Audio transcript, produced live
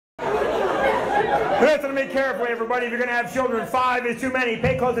Listen to me carefully, everybody. If you're going to have children, 5 is too many.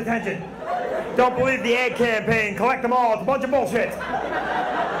 Pay close attention. Don't believe the egg campaign. Collect them all. It's a bunch of bullshit.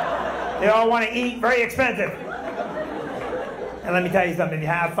 They all want to eat. Very expensive. And let me tell you something. If you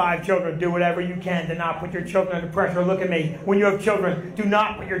have 5 children, do whatever you can to not put your children under pressure. Look at me. When you have children, do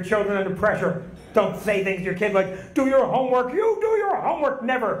not put your children under pressure. Don't say things to your kid like, do your homework. You do your homework.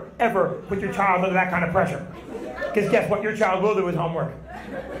 Never, ever put your child under that kind of pressure. Because guess what? Your child will do his homework.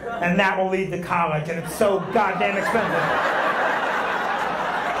 And that will lead to college. And it's so goddamn expensive.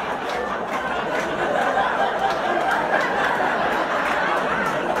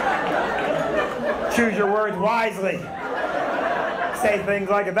 Choose your words wisely. Say things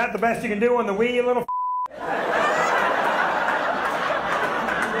like, is that the best you can do on the Wii, you little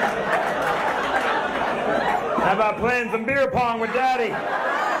How about playing some beer pong with Daddy?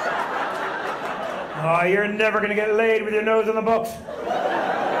 Oh, you're never going to get laid with your nose in the books.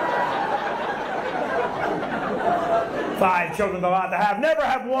 5 children's a lot to have. Never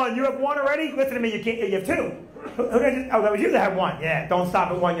have 1. You have 1 already? Listen to me, you can't. You have 2. Oh, that was you that had 1. Yeah, don't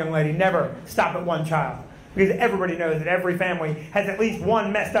stop at 1, young lady. Never stop at 1 child. Because everybody knows that every family has at least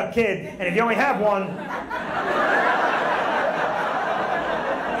 1 messed up kid. And if you only have 1...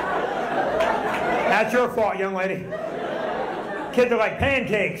 that's your fault, young lady. Kids are like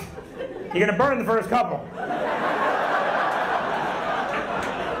pancakes. You're going to burn the first couple.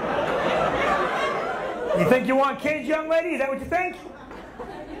 You think you want kids, young lady? Is that what you think?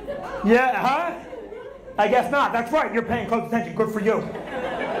 Yeah, huh? I guess not. That's right. You're paying close attention. Good for you.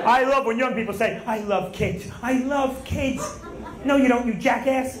 I love when young people say, I love kids. I love kids. No, you don't, you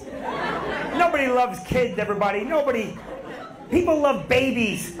jackass. Nobody loves kids, everybody. Nobody. People love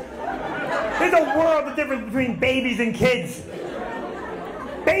babies. There's a world of difference between babies and kids.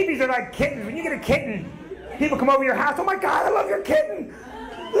 Babies are like kittens. When you get a kitten, people come over your house, oh my God, I love your kitten.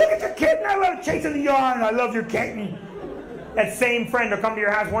 Look at your kitten, I love chasing the yarn, I love your kitten. That same friend will come to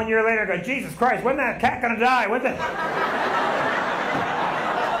your house 1 year later and go, Jesus Christ, when's that cat gonna die?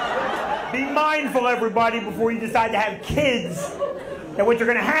 Be mindful, everybody, before you decide to have kids, that what you're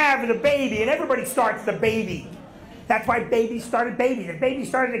gonna have is a baby, and everybody starts the baby. That's why babies started babies. If babies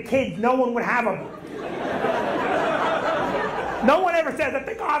started a kid, no one would have them. No one ever says, I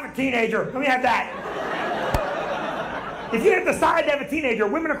think I'll have a teenager. Let me have that. If you had decided to have a teenager,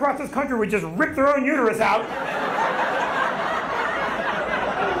 women across this country would just rip their own uterus out.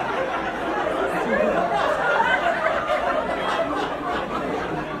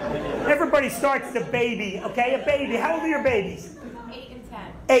 Everybody starts the baby, okay? A baby. How old are your babies? 8 and 10.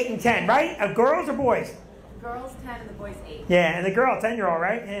 8 and 10, right? Girls or boys? Girls 10 and the boys 8. Yeah, and the girl 10-year-old,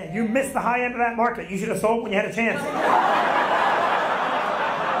 right? Yeah, you missed the high end of that market. You should have sold when you had a chance.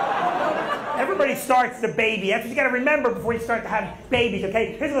 Everybody starts the baby. That's what you got to remember before you start to have babies,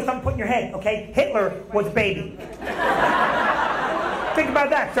 okay? Here's what something put in your head, okay? Hitler was a baby. Think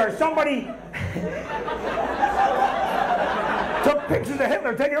about that, sir. Somebody took pictures of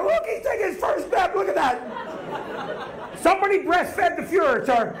Hitler, taking a look. He's taking his first step. Look at that. Somebody breastfed the Fuhrer,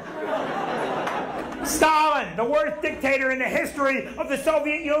 sir. Stalin, the worst dictator in the history of the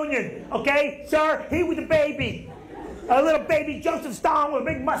Soviet Union. Okay, sir, he was a baby. A little baby Joseph Stalin with a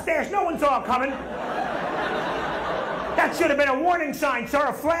big mustache. No one saw it coming. That should have been a warning sign, sir,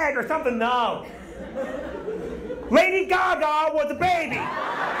 a flag or something. No. Lady Gaga was a baby.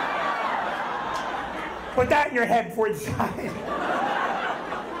 Put that in your head before you decide.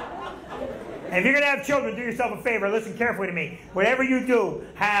 And if you're going to have children, do yourself a favor. Listen carefully to me. Whatever you do,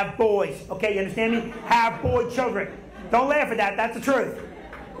 have boys. Okay, you understand me? Have boy children. Don't laugh at that. That's the truth.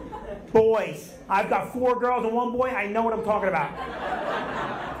 Boys. I've got 4 girls and 1 boy. I know what I'm talking about.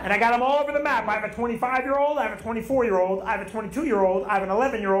 And I got them all over the map. I have a 25-year-old. I have a 24-year-old. I have a 22-year-old. I have an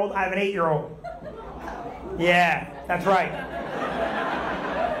 11-year-old. I have an 8-year-old. Yeah, that's right.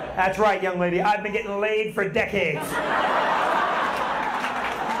 That's right, young lady. I've been getting laid for decades.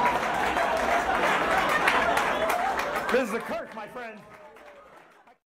 This is a curse, my friend.